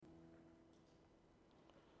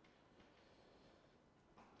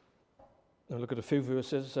Now look at a few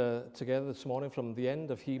verses together this morning from the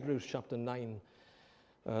end of Hebrews chapter 9.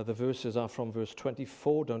 The verses are from verse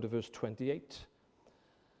 24 down to verse 28,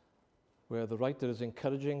 where the writer is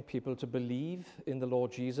encouraging people to believe in the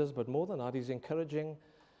Lord Jesus, but more than that, he's encouraging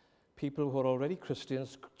people who are already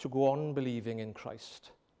Christians to go on believing in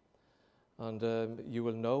Christ. And you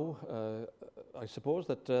will know, I suppose,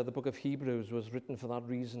 that the book of Hebrews was written for that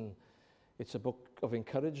reason. It's a book of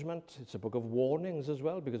encouragement. It's a book of warnings as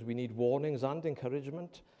well, because we need warnings and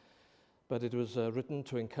encouragement. But it was written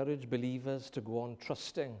to encourage believers to go on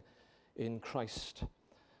trusting in Christ.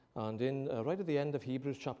 And right at the end of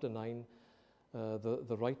Hebrews chapter 9,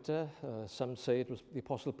 the writer, some say it was the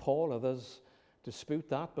Apostle Paul, others dispute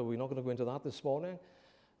that, but we're not going to go into that this morning.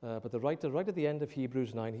 But the writer, right at the end of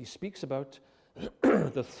Hebrews 9, he speaks about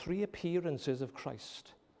the three appearances of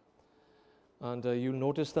Christ. And you'll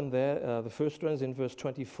notice them there. The first one is in verse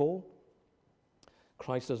 24.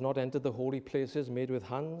 Christ has not entered the holy places made with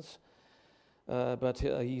hands, but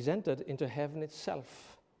he's entered into heaven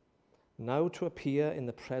itself, now to appear in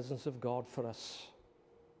the presence of God for us.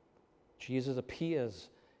 Jesus appears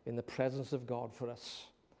in the presence of God for us.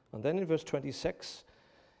 And then in verse 26,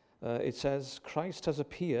 it says, Christ has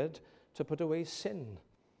appeared to put away sin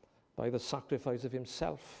by the sacrifice of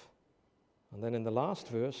himself. And then in the last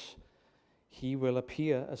verse, he will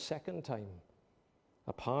appear a second time,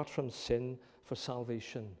 apart from sin, for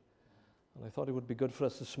salvation. And I thought it would be good for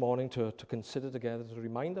us this morning to consider together, to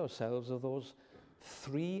remind ourselves of those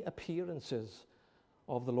three appearances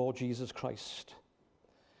of the Lord Jesus Christ.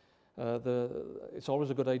 It's always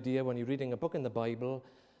a good idea when you're reading a book in the Bible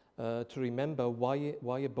to remember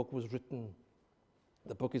why a book was written.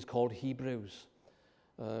 The book is called Hebrews.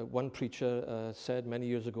 One preacher said many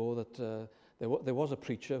years ago that there was a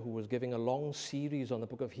preacher who was giving a long series on the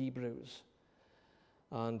book of Hebrews.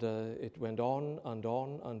 And it went on and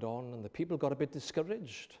on and on, and the people got a bit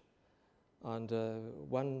discouraged. And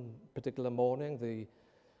one particular morning,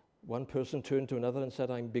 one person turned to another and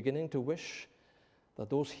said, I'm beginning to wish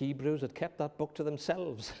that those Hebrews had kept that book to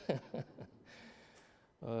themselves.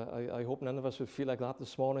 I hope none of us would feel like that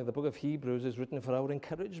this morning. The book of Hebrews is written for our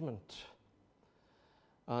encouragement.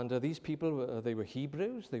 And these people, they were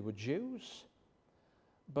Hebrews, they were Jews,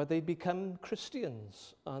 but they'd become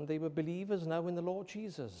Christians, and they were believers now in the Lord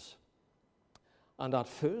Jesus. And at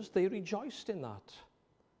first, they rejoiced in that.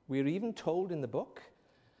 We're even told in the book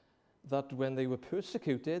that when they were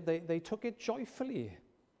persecuted, they took it joyfully,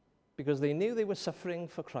 because they knew they were suffering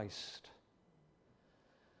for Christ.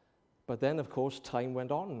 But then, of course, time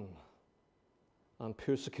went on, and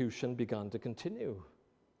persecution began to continue,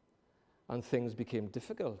 and things became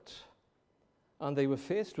difficult, and they were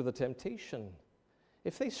faced with a temptation.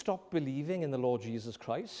 If they stopped believing in the Lord Jesus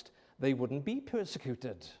Christ, they wouldn't be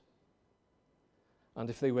persecuted. And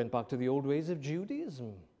if they went back to the old ways of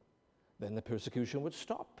Judaism, then the persecution would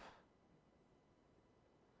stop.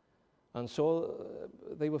 And so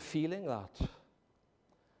they were feeling that.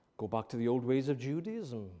 Go back to the old ways of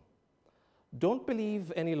Judaism. Don't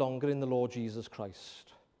believe any longer in the Lord Jesus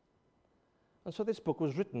Christ. And so this book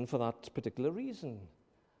was written for that particular reason.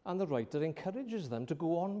 And the writer encourages them to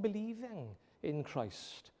go on believing in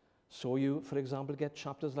Christ. So you, for example, get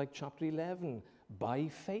chapters like chapter 11, by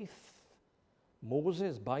faith.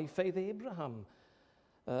 Moses, by faith, Abraham.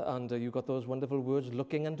 And you've got those wonderful words,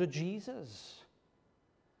 looking unto Jesus.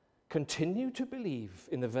 Continue to believe.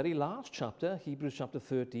 In the very last chapter, Hebrews chapter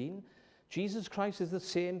 13, Jesus Christ is the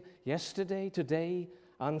same yesterday, today,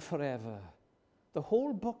 and forever. The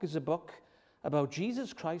whole book is a book about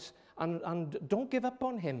Jesus Christ, and don't give up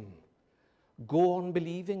on him. Go on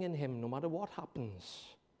believing in him no matter what happens.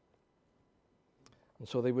 And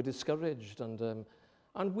so they were discouraged, and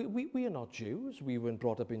we are not Jews. We weren't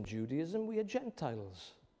brought up in Judaism. We are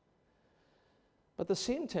Gentiles. But the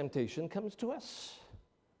same temptation comes to us.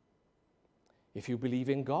 If you believe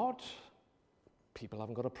in God, people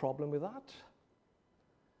haven't got a problem with that.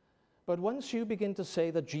 But once you begin to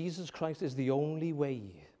say that Jesus Christ is the only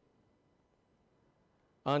way,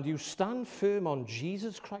 and you stand firm on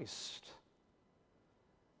Jesus Christ,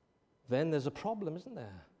 then there's a problem, isn't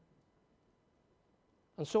there?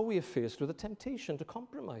 And so we are faced with a temptation to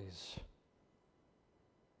compromise.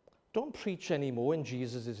 Don't preach anymore in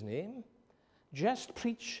Jesus' name. Just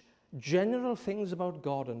preach general things about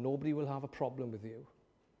God, and nobody will have a problem with you.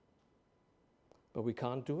 But we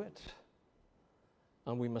can't do it.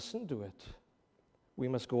 And we mustn't do it. We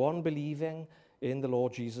must go on believing in the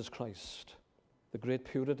Lord Jesus Christ. The great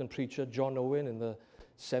Puritan preacher John Owen in the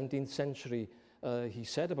 17th century, he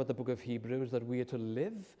said about the book of Hebrews that we are to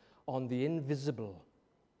live on the invisible.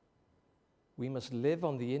 We must live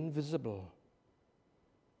on the invisible.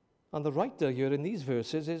 And the writer here in these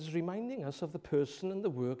verses is reminding us of the person and the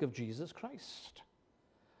work of Jesus Christ.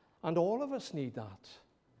 And all of us need that.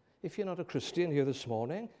 If you're not a Christian here this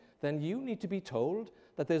morning, then you need to be told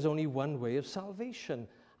that there's only one way of salvation,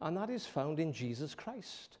 and that is found in Jesus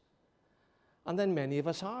Christ. And then many of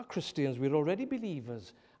us are Christians, we're already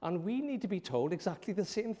believers, and we need to be told exactly the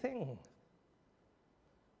same thing.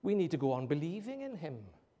 We need to go on believing in him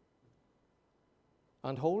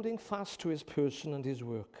and holding fast to his person and his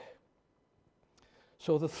work.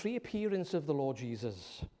 So the three appearances of the Lord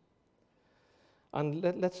Jesus, and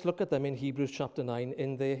let's look at them in Hebrews chapter 9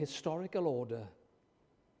 in their historical order.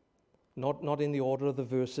 Not in the order of the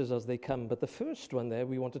verses as they come, but the first one there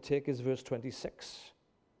we want to take is verse 26.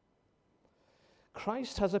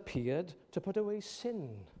 Christ has appeared to put away sin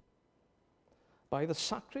by the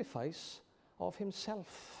sacrifice of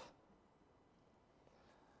himself.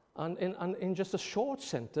 And in just a short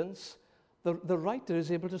sentence, the writer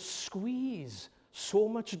is able to squeeze so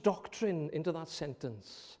much doctrine into that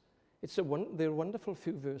sentence. They're wonderful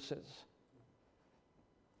few verses.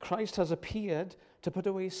 Christ has appeared to put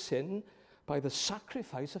away sin by the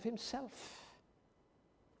sacrifice of himself.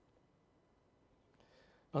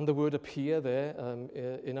 And the word appear there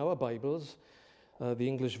in our Bibles, the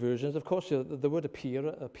English versions, of course, the word appear,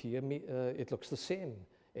 it looks the same.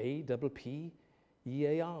 A-P-P-E-A-R.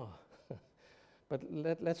 But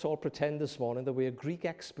let's all pretend this morning that we're Greek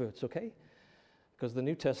experts, okay? Because the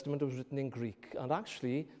New Testament was written in Greek. And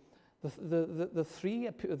actually, the three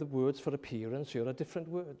the words for appearance here are different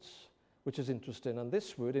words, which is interesting. And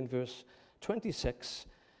this word in verse 26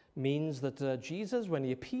 means that Jesus, when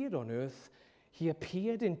he appeared on earth, he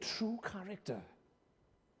appeared in true character.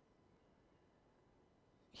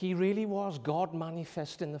 He really was God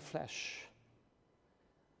manifest in the flesh.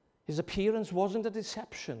 His appearance wasn't a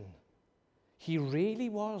deception. He really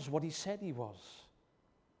was what he said he was.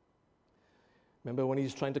 Remember when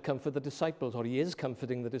he's trying to comfort the disciples, or he is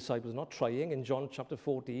comforting the disciples, not trying, in John chapter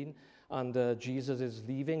 14, and Jesus is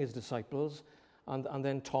leaving his disciples, and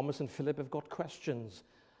then Thomas and Philip have got questions.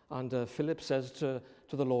 And Philip says to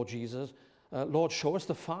the Lord Jesus, Lord, show us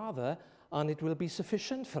the Father, and it will be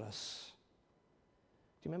sufficient for us.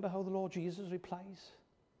 Do you remember how the Lord Jesus replies?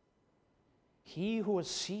 He who has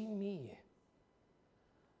seen me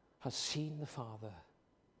has seen the Father.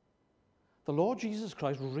 The Lord Jesus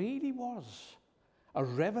Christ really was a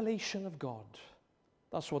revelation of God.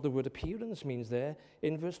 That's what the word appearance means there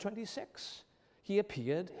in verse 26. He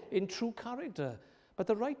appeared in true character. But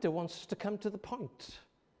the writer wants us to come to the point.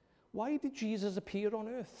 Why did Jesus appear on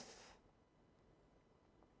earth?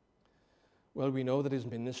 Well, we know that his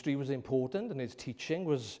ministry was important and his teaching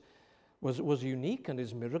was unique and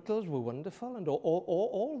his miracles were wonderful and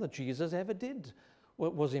all that Jesus ever did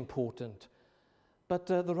was important. But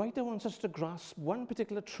the writer wants us to grasp one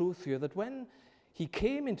particular truth here, that when he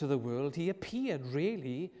came into the world, he appeared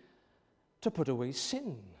really to put away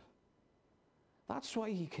sin. That's why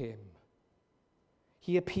he came.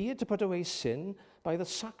 He appeared to put away sin by the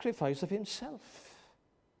sacrifice of himself.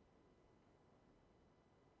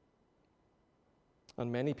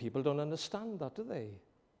 And many people don't understand that, do they?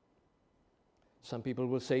 Some people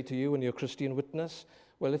will say to you in your Christian witness,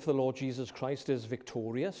 well, if the Lord Jesus Christ is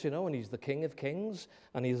victorious, and he's the King of Kings,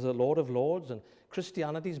 and he's the Lord of Lords, and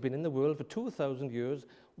Christianity's been in the world for 2,000 years,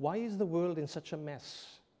 why is the world in such a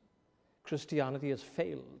mess? Christianity has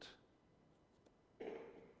failed.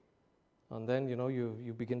 And then,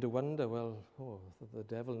 you begin to wonder, the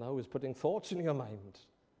devil now is putting thoughts in your mind.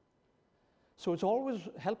 So it's always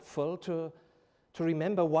helpful to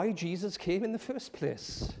remember why Jesus came in the first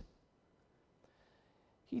place.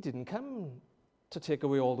 He didn't come to take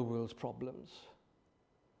away all the world's problems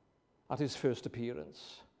at his first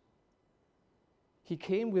appearance. He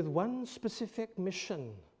came with one specific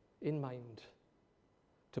mission in mind: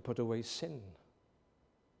 to put away sin,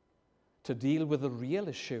 to deal with the real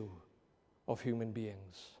issue of human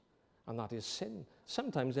beings, and that is sin.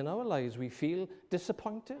 Sometimes in our lives we feel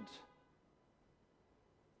disappointed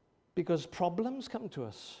because problems come to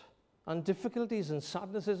us, and difficulties and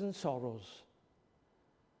sadnesses and sorrows.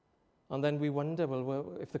 And then we wonder,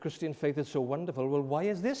 well, if the Christian faith is so wonderful, why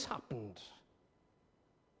has this happened?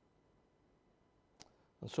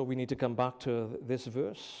 And so we need to come back to this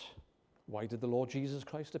verse. Why did the Lord Jesus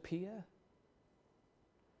Christ appear?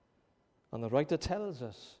 And the writer tells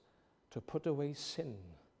us to put away sin.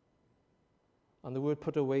 And the word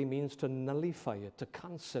put away means to nullify it, to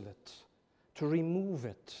cancel it, to remove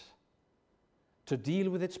it, to deal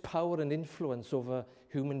with its power and influence over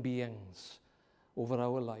human beings, over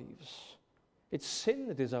our lives. It's sin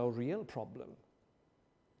that is our real problem.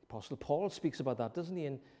 Apostle Paul speaks about that, doesn't he,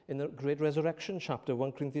 in the Great Resurrection chapter,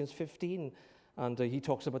 1 Corinthians 15. And he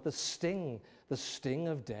talks about the sting. The sting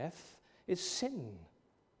of death is sin.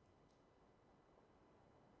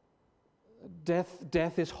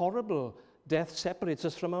 Death is horrible. Death separates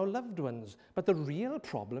us from our loved ones. But the real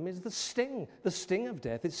problem is the sting. The sting of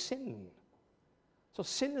death is sin. So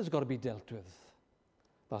sin has got to be dealt with.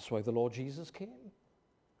 That's why the Lord Jesus came.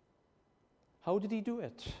 How did he do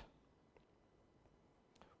it?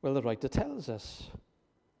 Well, the writer tells us.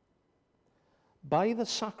 By the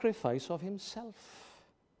sacrifice of himself.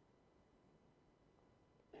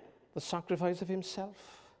 The sacrifice of himself.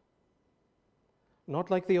 Not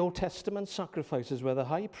like the Old Testament sacrifices where the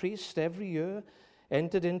high priest every year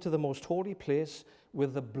entered into the most holy place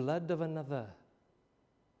with the blood of another.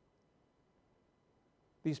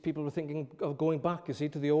 These people were thinking of going back, you see,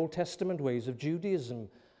 to the Old Testament ways of Judaism.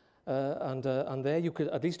 And there you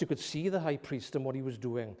could see the high priest and what he was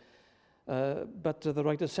doing. But the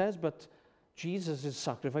writer says, but Jesus'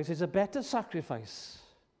 sacrifice is a better sacrifice.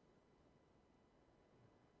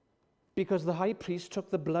 Because the high priest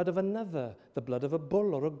took the blood of another, the blood of a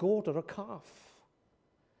bull or a goat or a calf.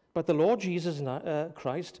 But the Lord Jesus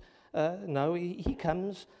Christ, now he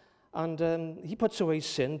comes and he puts away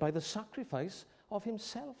sin by the sacrifice of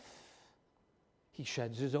himself. He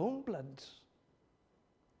sheds his own blood.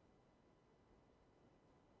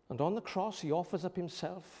 And on the cross, he offers up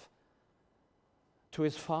himself to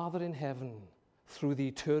his Father in heaven through the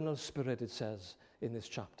eternal Spirit, it says in this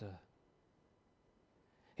chapter.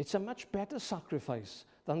 It's a much better sacrifice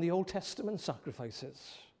than the Old Testament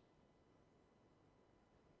sacrifices.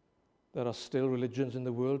 There are still religions in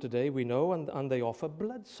the world today, we know, and they offer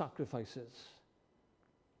blood sacrifices.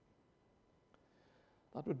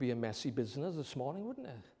 That would be a messy business this morning, wouldn't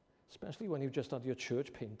it? Especially when you've just had your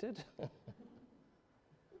church painted.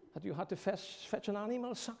 That you had to fetch an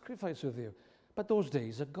animal sacrifice with you. But those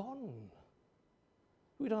days are gone.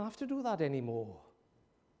 We don't have to do that anymore.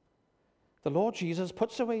 The Lord Jesus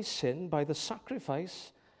puts away sin by the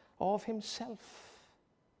sacrifice of himself.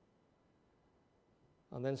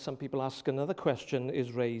 And then some people ask another question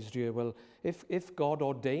is raised here. Well, if God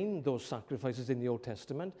ordained those sacrifices in the Old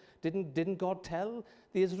Testament, didn't God tell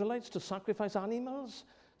the Israelites to sacrifice animals?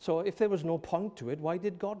 So if there was no point to it, why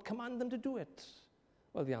did God command them to do it?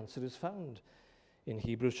 Well, the answer is found in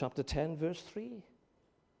Hebrews chapter 10, verse 3.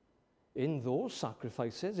 In those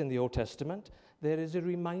sacrifices in the Old Testament, there is a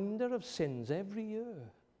reminder of sins every year.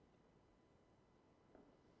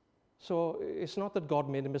 So it's not that God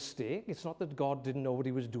made a mistake. It's not that God didn't know what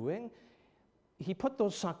he was doing. He put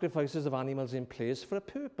those sacrifices of animals in place for a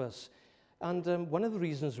purpose. And one of the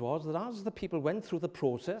reasons was that as the people went through the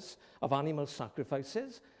process of animal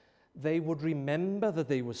sacrifices, they would remember that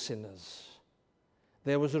they were sinners.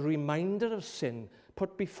 There was a reminder of sin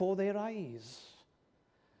put before their eyes.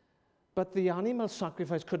 But the animal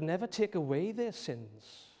sacrifice could never take away their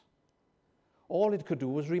sins. All it could do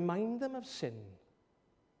was remind them of sin.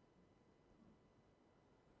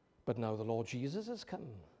 But now the Lord Jesus has come.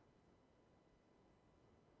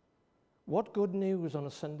 What good news on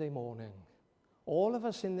a Sunday morning. All of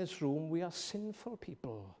us in this room, we are sinful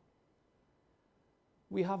people.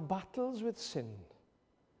 We have battles with sin,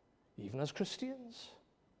 even as Christians.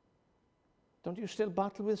 Don't you still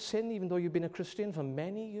battle with sin, even though you've been a Christian for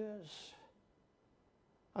many years?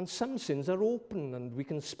 And some sins are open, and we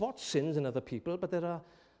can spot sins in other people, but there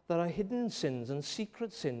are hidden sins and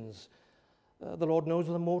secret sins. The Lord knows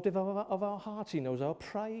the motive of our heart. He knows our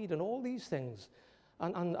pride and all these things.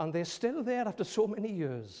 And they're still there after so many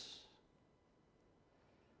years.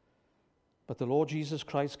 But the Lord Jesus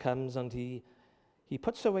Christ comes and he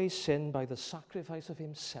puts away sin by the sacrifice of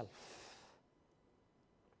himself.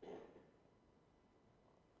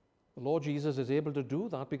 The Lord Jesus is able to do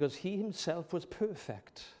that because he himself was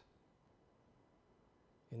perfect.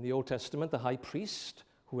 In the Old Testament, the high priest,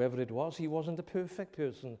 whoever it was, he wasn't a perfect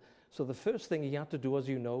person. So the first thing he had to do, as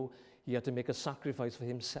you know, he had to make a sacrifice for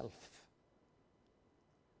himself.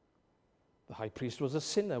 The high priest was a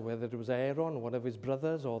sinner, whether it was Aaron, one of his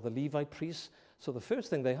brothers, or the Levite priests. So the first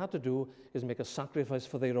thing they had to do is make a sacrifice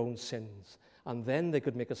for their own sins. And then they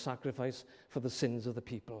could make a sacrifice for the sins of the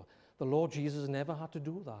people. The Lord Jesus never had to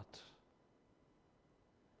do that.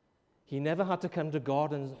 He never had to come to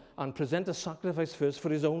God and present a sacrifice first for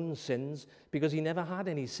his own sins, because he never had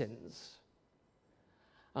any sins.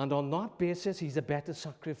 And on that basis, he's a better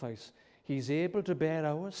sacrifice. He's able to bear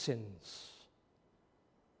our sins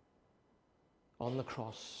on the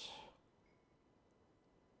cross.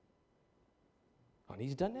 And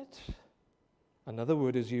he's done it. Another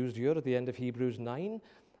word is used here at the end of Hebrews 9,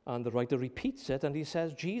 and the writer repeats it, and he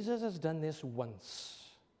says, Jesus has done this once.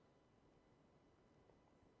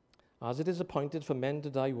 As it is appointed for men to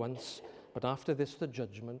die once, but after this the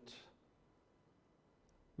judgment.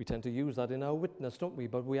 We tend to use that in our witness, don't we?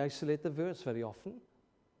 But we isolate the verse very often.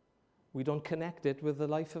 We don't connect it with the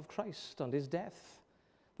life of Christ and his death.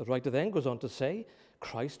 The writer then goes on to say,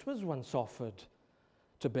 Christ was once offered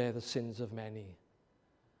to bear the sins of many.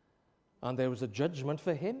 And there was a judgment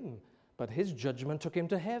for him, but his judgment took him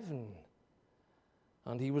to heaven.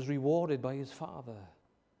 And he was rewarded by his Father.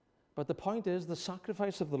 But the point is, the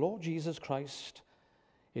sacrifice of the Lord Jesus Christ,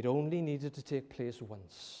 it only needed to take place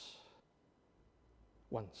once.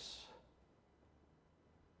 Once.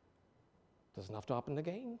 Doesn't have to happen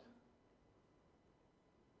again.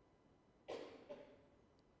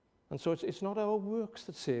 And so it's not our works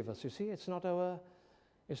that save us, you see. It's not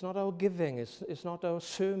our giving. It's not our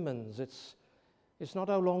sermons. It's not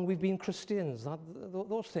how long we've been Christians.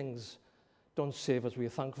 Those things don't save us. We are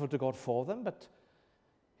thankful to God for them, but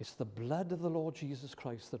it's the blood of the Lord Jesus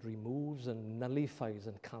Christ that removes and nullifies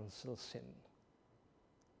and cancels sin.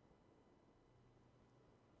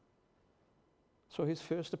 So his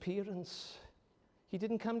first appearance, he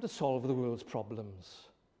didn't come to solve the world's problems.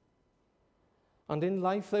 And in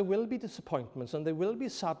life there will be disappointments and there will be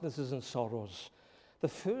sadnesses and sorrows. The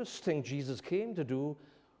first thing Jesus came to do,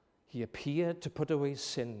 he appeared to put away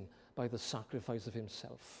sin by the sacrifice of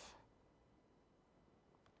himself.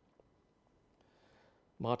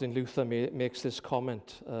 Martin Luther makes this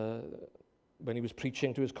comment when he was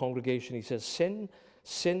preaching to his congregation. He says,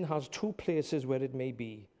 sin has two places where it may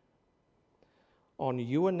be, on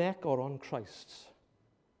your neck or on Christ's.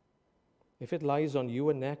 If it lies on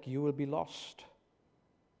your neck, you will be lost.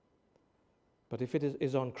 But if it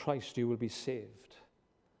is on Christ, you will be saved.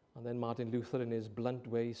 And then Martin Luther, in his blunt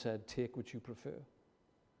way, said, take which you prefer.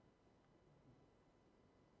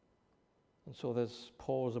 And so let's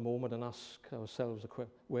pause a moment and ask ourselves,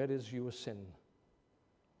 where is your sin?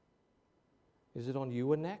 Is it on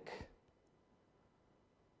your neck?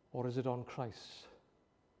 Or is it on Christ?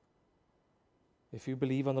 If you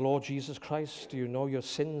believe on the Lord Jesus Christ, you know your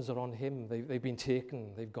sins are on him. They've been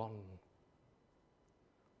taken. They've gone.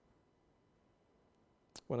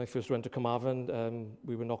 When I first went to Carmarthen,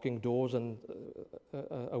 we were knocking doors, and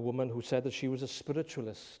a woman who said that she was a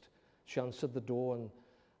spiritualist, she answered the door, and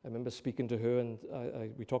I remember speaking to her, and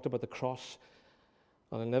we talked about the cross,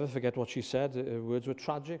 and I'll never forget what she said. Her words were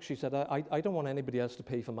tragic. She said, I don't want anybody else to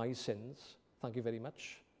pay for my sins. Thank you very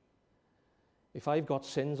much. If I've got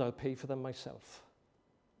sins, I'll pay for them myself.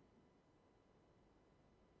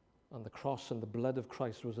 And the cross and the blood of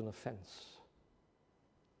Christ was an offense.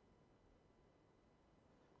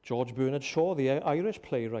 George Bernard Shaw, the Irish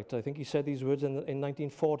playwright, I think he said these words in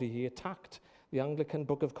 1940. He attacked the Anglican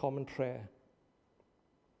Book of Common Prayer.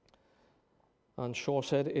 And Shaw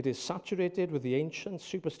said, it is saturated with the ancient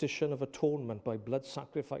superstition of atonement by blood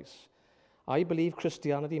sacrifice. I believe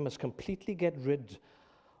Christianity must completely get rid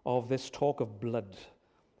of this talk of blood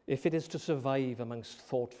if it is to survive amongst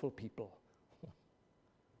thoughtful people.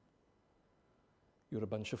 You're a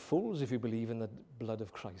bunch of fools if you believe in the blood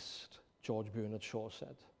of Christ, George Bernard Shaw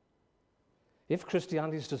said. If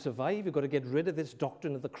Christianity is to survive, you've got to get rid of this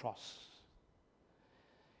doctrine of the cross.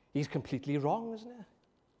 He's completely wrong, isn't it?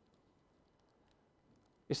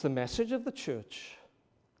 It's the message of the church.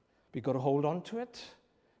 We've got to hold on to it.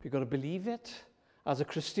 We've got to believe it. As a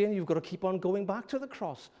Christian, you've got to keep on going back to the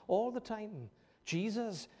cross all the time.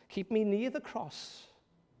 Jesus, keep me near the cross.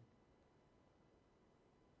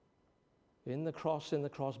 In the cross,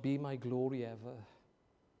 be my glory ever.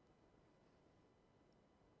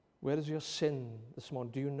 Where is your sin this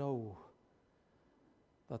morning? Do you know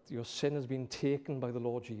that your sin has been taken by the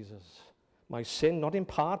Lord Jesus? My sin, not in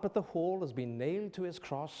part but the whole, has been nailed to his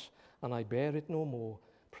cross, and I bear it no more.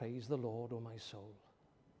 Praise the Lord, O my soul.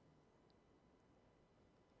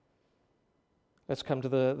 Let's come to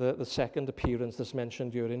the second appearance that's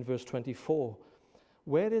mentioned here in verse 24.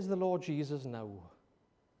 Where is the Lord Jesus now?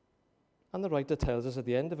 And the writer tells us at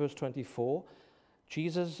the end of verse 24,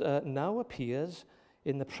 Jesus now appears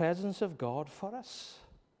in the presence of God for us.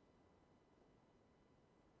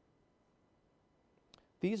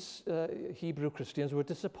 These Hebrew Christians were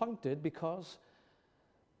disappointed because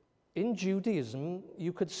in Judaism,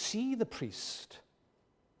 you could see the priest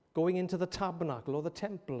going into the tabernacle or the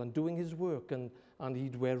temple and doing his work, and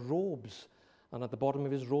he'd wear robes, and at the bottom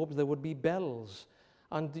of his robes there would be bells,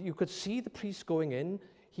 and you could see the priest going in.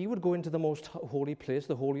 He would go into the most holy place,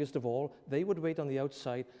 the holiest of all. They would wait on the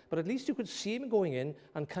outside, but at least you could see him going in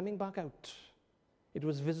and coming back out. It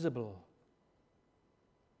was visible.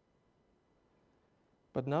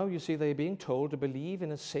 But now you see they're being told to believe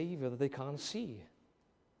in a Savior that they can't see.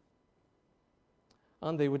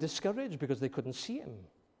 And they were discouraged because they couldn't see him.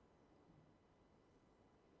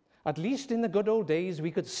 At least in the good old days,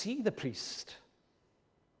 we could see the priest.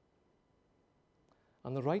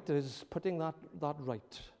 And the writer is putting that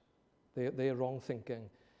right. They're wrong thinking.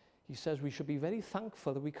 He says we should be very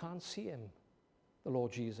thankful that we can't see him, the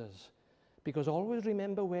Lord Jesus, because always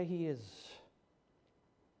remember where he is.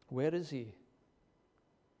 Where is he?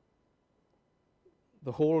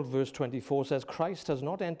 The whole verse 24 says, Christ has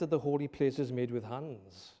not entered the holy places made with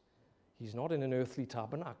hands. He's not in an earthly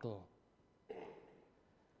tabernacle.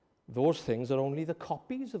 Those things are only the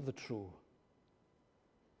copies of the true.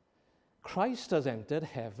 Christ has entered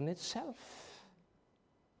heaven itself.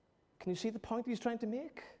 Can you see the point he's trying to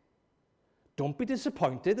make? Don't be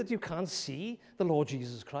disappointed that you can't see the Lord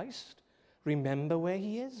Jesus Christ. Remember where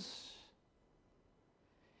he is.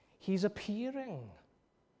 He's appearing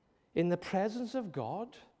in the presence of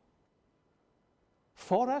God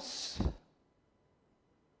for us.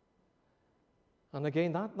 And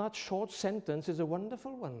again, that short sentence is a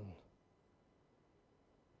wonderful one.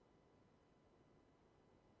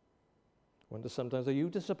 I wonder sometimes, are you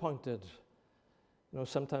disappointed? You know,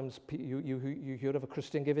 sometimes you hear of a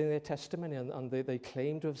Christian giving their testimony and they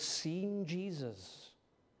claim to have seen Jesus.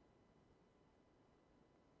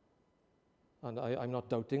 And I'm not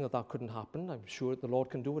doubting that couldn't happen. I'm sure the Lord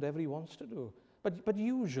can do whatever he wants to do. But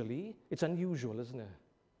usually, it's unusual, isn't it?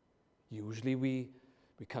 Usually we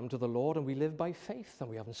come to the Lord and we live by faith and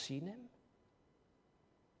we haven't seen him.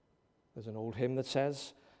 There's an old hymn that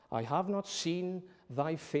says, I have not seen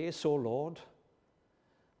thy face, O Lord,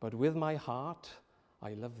 but with my heart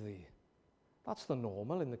I love thee. That's the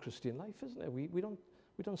normal in the Christian life, isn't it? We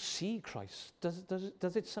don't see Christ.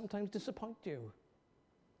 Does it sometimes disappoint you?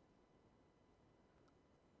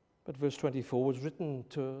 But verse 24 was written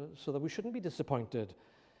so that we shouldn't be disappointed.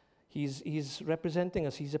 He's representing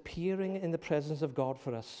us. He's appearing in the presence of God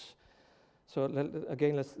for us. So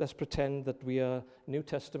again, let's pretend that we are New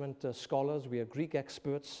Testament scholars, we are Greek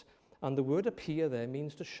experts, and the word appear there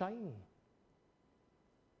means to shine.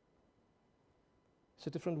 It's a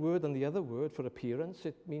different word than the other word for appearance.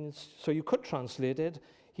 It means, so you could translate it,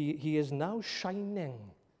 he is now shining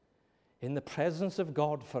in the presence of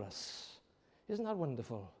God for us. Isn't that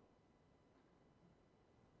wonderful?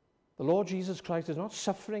 The Lord Jesus Christ is not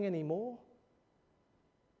suffering anymore.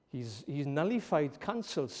 He's nullified,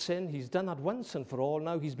 cancelled sin. He's done that once and for all.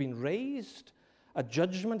 Now he's been raised. A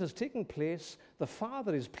judgment has taken place. The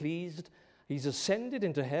Father is pleased. He's ascended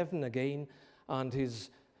into heaven again, and his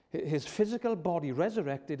physical body,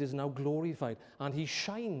 resurrected, is now glorified, and he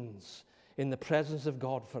shines in the presence of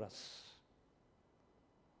God for us.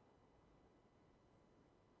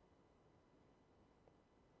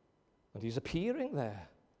 And he's appearing there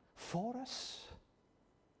for us.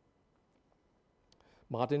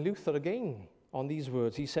 Martin Luther, again, on these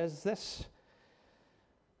words, he says this: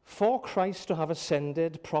 For Christ to have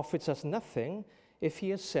ascended profits us nothing if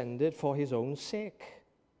he ascended for his own sake.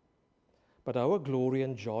 But our glory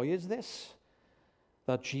and joy is this,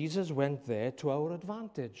 that Jesus went there to our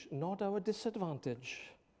advantage, not our disadvantage.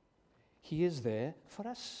 He is there for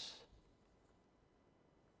us.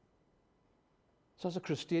 So as a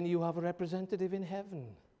Christian, you have a representative in heaven.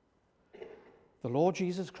 The Lord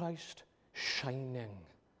Jesus Christ shining,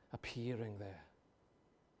 appearing there.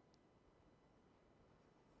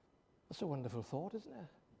 That's a wonderful thought, isn't it?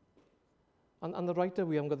 And the writer,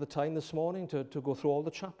 we haven't got the time this morning to go through all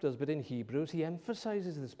the chapters, but in Hebrews, he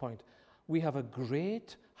emphasizes this point. We have a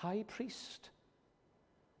great high priest.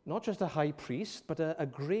 Not just a high priest, but a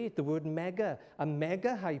great, the word mega, a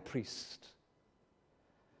mega high priest.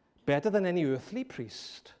 Better than any earthly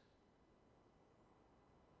priest.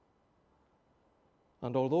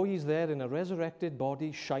 And although he's there in a resurrected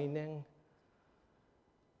body, shining,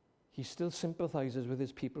 he still sympathizes with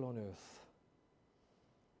his people on earth.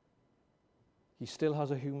 He still has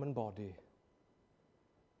a human body.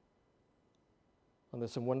 And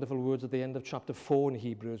there's some wonderful words at the end of chapter 4 in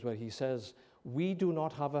Hebrews where he says, we do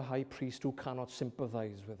not have a high priest who cannot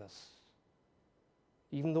sympathize with us,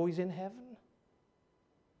 even though he's in heaven.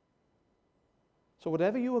 So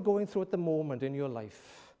whatever you are going through at the moment in your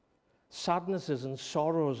life, sadnesses and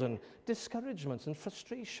sorrows and discouragements and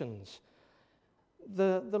frustrations,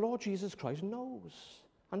 the Lord Jesus Christ knows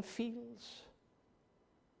and feels.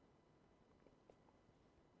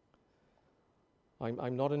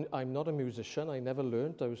 I'm not a musician. I never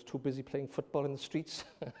learned. I was too busy playing football in the streets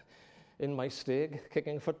in my stag,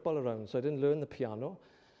 kicking football around. So I didn't learn the piano.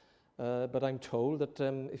 But I'm told that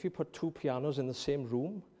if you put two pianos in the same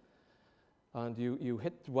room and you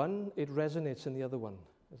hit one, it resonates in the other one.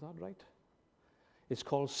 Is that right? It's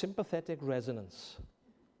called sympathetic resonance.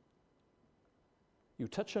 You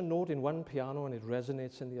touch a note in one piano and it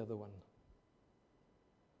resonates in the other one.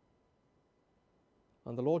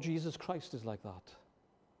 And the Lord Jesus Christ is like that.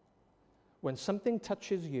 When something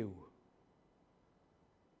touches you,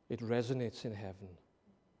 it resonates in heaven.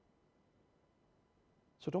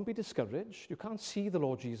 So don't be discouraged. You can't see the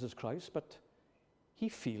Lord Jesus Christ, but he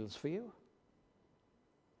feels for you.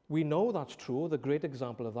 We know that's true. The great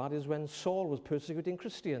example of that is when Saul was persecuting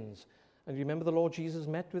Christians. And you remember the Lord Jesus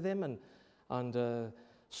met with him, and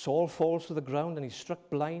Saul falls to the ground and he's struck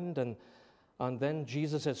blind, and then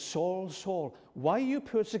Jesus says, Saul, Saul, why are you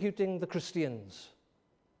persecuting the Christians?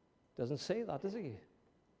 Doesn't say that, does he?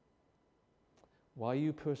 Why are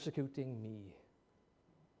you persecuting me?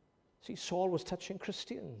 See, Saul was touching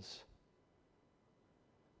Christians,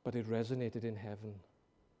 but it resonated in heaven.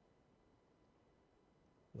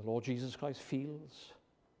 The Lord Jesus Christ feels.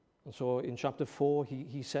 And so in chapter 4,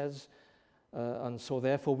 he says, and so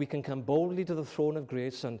therefore we can come boldly to the throne of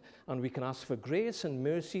grace, and we can ask for grace and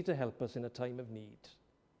mercy to help us in a time of need.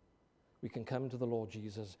 We can come to the Lord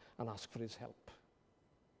Jesus and ask for his help.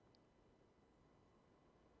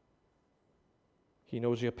 He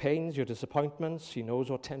knows your pains, your disappointments. He knows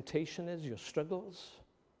what temptation is, your struggles.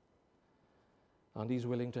 And he's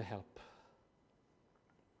willing to help.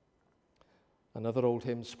 Another old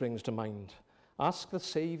hymn springs to mind. Ask the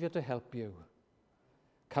Savior to help you.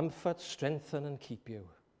 Comfort, strengthen, and keep you.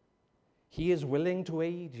 He is willing to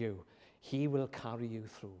aid you. He will carry you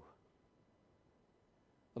through.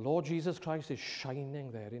 The Lord Jesus Christ is shining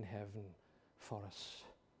there in heaven for us.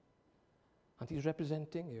 And he's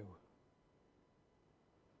representing you.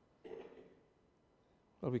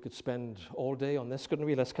 Well, we could spend all day on this, couldn't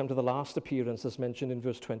we? Let's come to the last appearance that's mentioned in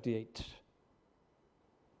verse 28.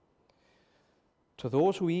 To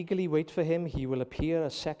those who eagerly wait for him, he will appear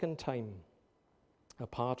a second time,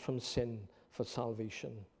 apart from sin, for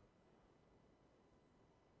salvation.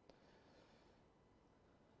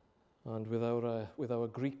 And with our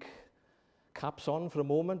Greek caps on for a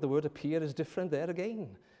moment, the word appear is different there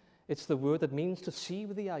again. It's the word that means to see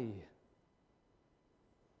with the eye.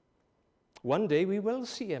 One day we will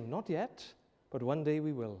see him, not yet, but one day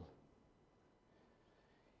we will.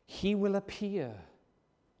 He will appear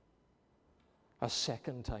a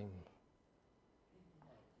second time.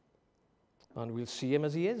 And we'll see him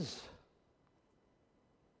as he is.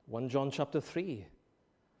 1 John chapter 3.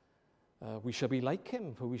 We shall be like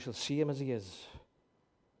him, for we shall see him as he is.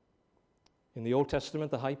 In the Old Testament,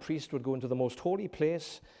 the high priest would go into the most holy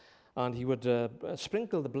place, and he would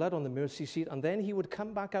sprinkle the blood on the mercy seat, and then he would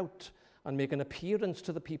come back out and make an appearance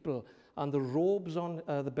to the people, and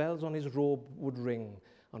the bells on his robe would ring,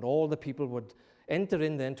 and all the people would enter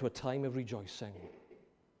in then to a time of rejoicing.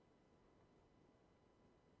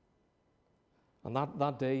 And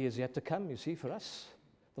that day is yet to come, you see, for us.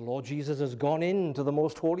 The Lord Jesus has gone into the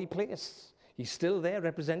most holy place. He's still there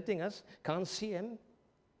representing us. Can't see him.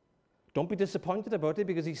 Don't be disappointed about it,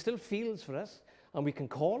 because he still feels for us, and we can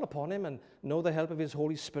call upon him and know the help of his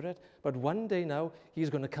Holy Spirit. But one day now, he's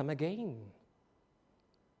going to come again.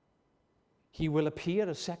 He will appear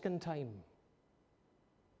a second time.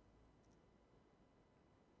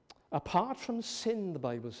 Apart from sin, the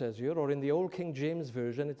Bible says here, or in the Old King James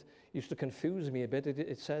Version, it used to confuse me a bit.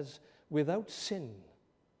 It says, without sin.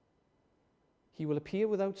 He will appear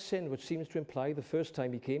without sin, which seems to imply the first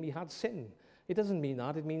time he came, he had sin. It doesn't mean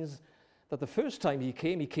that. It means that the first time he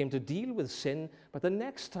came to deal with sin, but the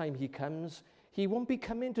next time he comes, he won't be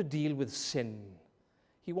coming to deal with sin.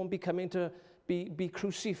 He won't be coming to be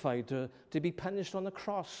crucified, to be punished on the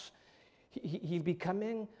cross. He'll be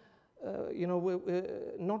coming,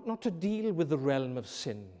 not to deal with the realm of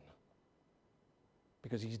sin,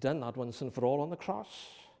 because he's done that once and for all on the cross.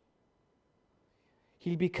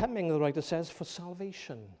 He'll be coming, the writer says, for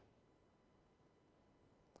salvation.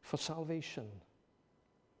 For salvation.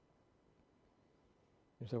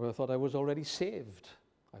 You say, well, I thought I was already saved.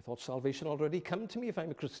 I thought salvation already come to me if I'm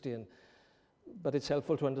a Christian. But it's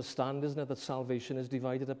helpful to understand, isn't it, that salvation is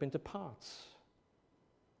divided up into parts.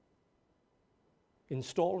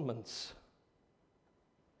 Installments.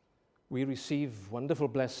 We receive wonderful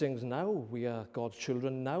blessings now. We are God's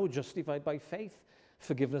children now, justified by faith,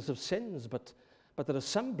 forgiveness of sins. But there are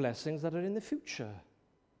some blessings that are in the future.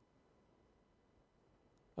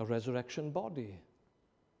 A resurrection body.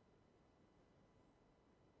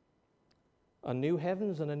 A new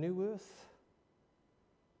heavens and a new earth.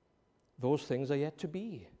 Those things are yet to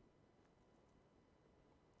be.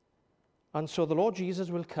 And so the Lord Jesus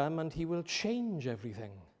will come and he will change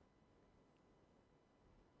everything.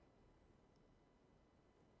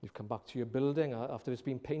 You've come back to your building after it's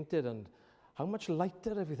been painted, and how much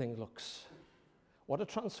lighter everything looks. What a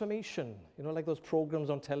transformation. You know, like those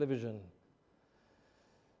programs on television.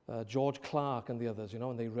 George Clark and the others,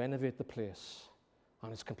 and they renovate the place.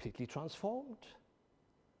 and it's completely transformed.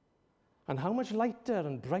 And how much lighter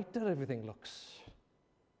and brighter everything looks.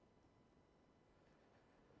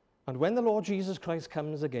 And when the Lord Jesus Christ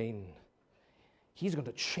comes again, he's going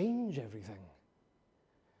to change everything.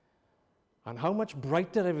 And how much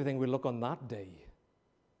brighter everything will look on that day.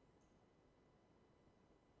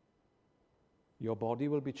 Your body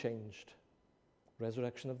will be changed.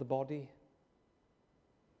 Resurrection of the body.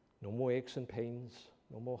 No more aches and pains.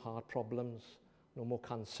 No more heart problems. No more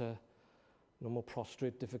cancer. No more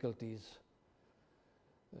prostrate difficulties.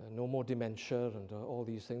 No more dementia and all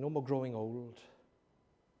these things. No more growing old.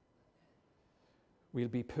 We'll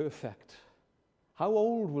be perfect. How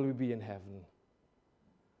old will we be in heaven?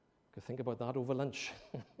 You can think about that over lunch.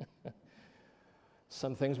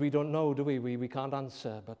 Some things we don't know, do we? We can't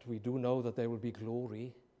answer, but we do know that there will be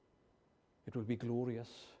glory. It will be glorious.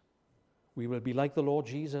 We will be like the Lord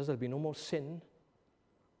Jesus. There'll be no more sin.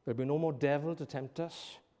 There'll be no more devil to tempt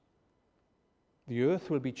us. The earth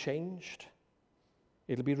will be changed.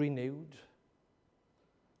 It'll be renewed.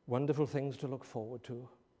 Wonderful things to look forward to.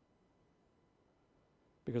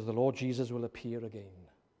 Because the Lord Jesus will appear again.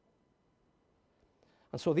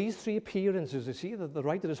 And so these three appearances, you see, that the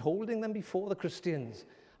writer is holding them before the Christians.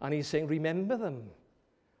 And he's saying, remember them.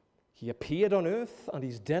 He appeared on earth and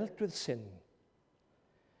he's dealt with sin.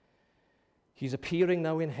 He's appearing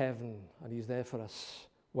now in heaven and he's there for us.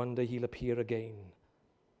 One day he'll appear again.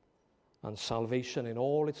 And salvation in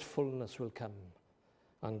all its fullness will come.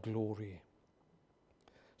 And glory.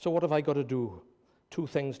 So what have I got to do? Two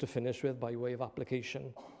things to finish with by way of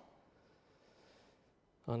application.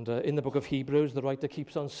 And in the book of Hebrews, the writer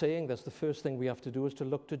keeps on saying this. The first thing we have to do is to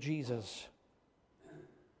look to Jesus.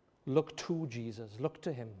 Look to Jesus. Look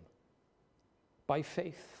to him. By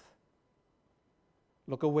faith.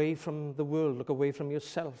 Look away from the world. Look away from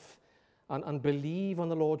yourself. And believe on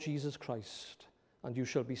the Lord Jesus Christ. And you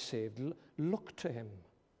shall be saved. Look to him.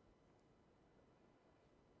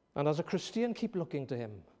 And as a Christian, keep looking to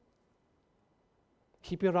him.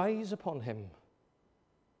 Keep your eyes upon him.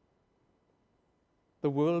 The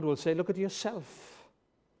world will say, look at yourself.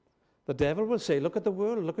 The devil will say, look at the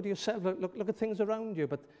world, look at yourself, look at things around you.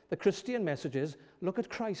 But the Christian message is, look at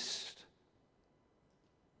Christ.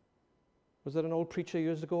 Was there an old preacher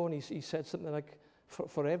years ago, and he said something like,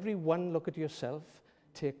 for every one look at yourself,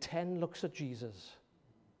 take 10 looks at Jesus.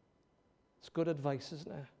 It's good advice,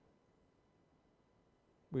 isn't it?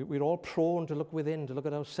 We're all prone to look within, to look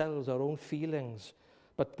at ourselves, our own feelings,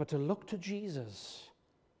 but to look to Jesus.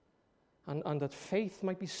 And that faith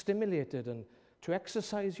might be stimulated, and to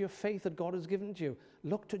exercise your faith that God has given to you,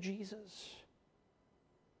 look to Jesus.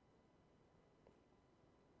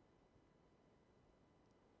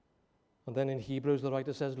 And then in Hebrews, the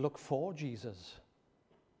writer says, look for Jesus.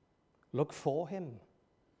 Look for him.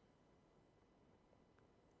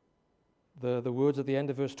 The words at the end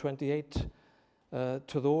of verse 28, to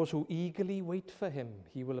those who eagerly wait for him,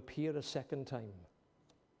 he will appear a second time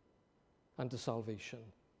unto salvation.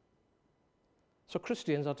 So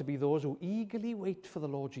Christians are to be those who eagerly wait for the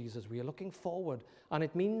Lord Jesus. We are looking forward, and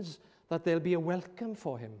it means that there'll be a welcome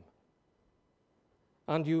for him.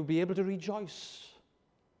 And you'll be able to rejoice.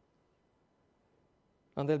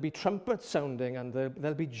 And there'll be trumpets sounding, and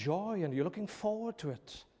there'll be joy, and you're looking forward to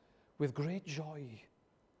it with great joy.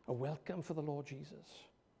 A welcome for the Lord Jesus.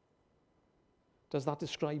 Does that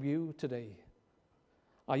describe you today?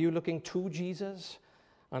 Are you looking to Jesus,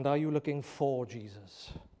 and are you looking for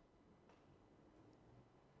Jesus?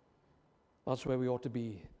 That's where we ought to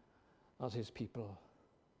be as his people.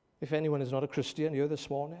 If anyone is not a Christian here this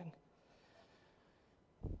morning,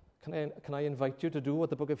 can I invite you to do what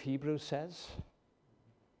the book of Hebrews says?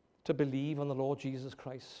 To believe on the Lord Jesus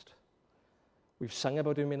Christ. We've sung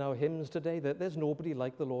about him in our hymns today, that there's nobody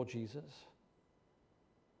like the Lord Jesus.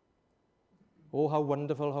 Oh, how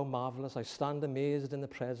wonderful, how marvelous. I stand amazed in the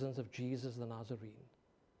presence of Jesus the Nazarene.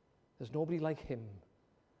 There's nobody like him.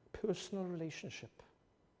 Personal relationship.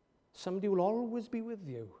 Somebody will always be with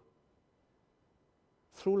you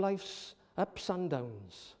through life's ups and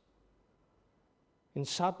downs. In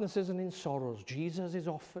sadnesses and in sorrows, Jesus is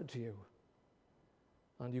offered to you.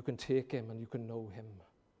 And you can take him and you can know him.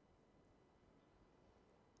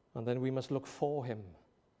 And then we must look for him,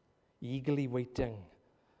 eagerly waiting.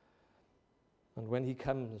 And when he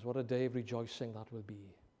comes, what a day of rejoicing that will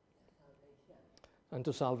be. And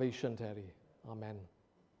to salvation, Terry. Amen.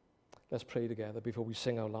 Let's pray together before we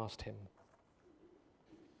sing our last hymn.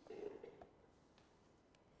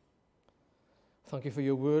 Thank you for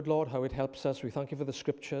your word, Lord, how it helps us. We thank you for the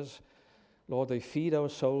scriptures. Lord, they feed our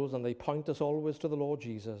souls and they point us always to the Lord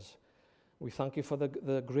Jesus. We thank you for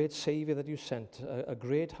the great Savior that you sent, a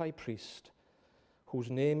great high priest whose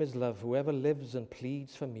name is love, whoever lives and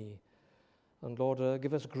pleads for me. And Lord,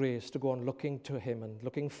 give us grace to go on looking to him and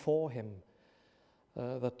looking for him,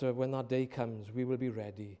 that when that day comes, we will be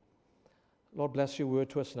ready. Lord, bless your word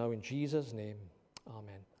to us now in Jesus' name.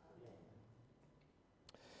 Amen.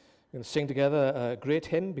 We're going to sing together a great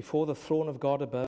hymn, Before the Throne of God Above.